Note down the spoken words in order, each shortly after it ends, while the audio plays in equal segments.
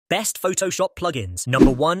Best Photoshop plugins.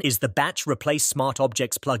 Number 1 is the Batch Replace Smart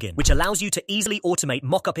Objects plugin, which allows you to easily automate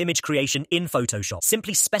mock-up image creation in Photoshop.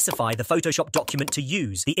 Simply specify the Photoshop document to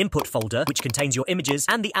use, the input folder, which contains your images,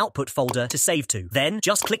 and the output folder to save to. Then,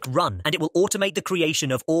 just click Run, and it will automate the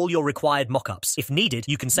creation of all your required mock-ups. If needed,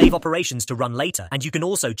 you can save operations to run later, and you can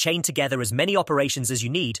also chain together as many operations as you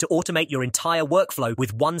need to automate your entire workflow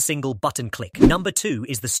with one single button click. Number 2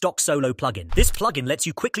 is the Stock Solo plugin. This plugin lets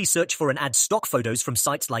you quickly search for and add stock photos from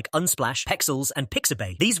sites like Unsplash, Pexels, and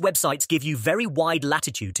Pixabay. These websites give you very wide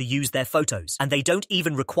latitude to use their photos, and they don't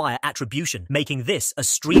even require attribution, making this a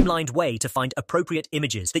streamlined way to find appropriate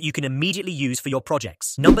images that you can immediately use for your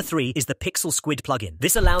projects. Number 3 is the Pixel Squid plugin.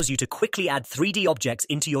 This allows you to quickly add 3D objects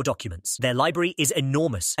into your documents. Their library is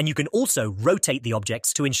enormous, and you can also rotate the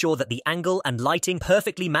objects to ensure that the angle and lighting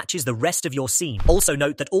perfectly matches the rest of your scene. Also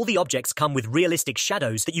note that all the objects come with realistic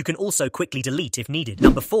shadows that you can also quickly delete if needed.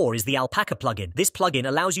 Number 4 is the Alpaca plugin. This plugin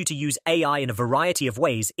allows you to use AI in a variety of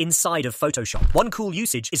ways inside of Photoshop. One cool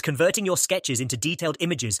usage is converting your sketches into detailed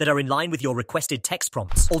images that are in line with your requested text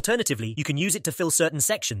prompts. Alternatively, you can use it to fill certain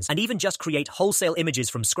sections and even just create wholesale images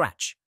from scratch.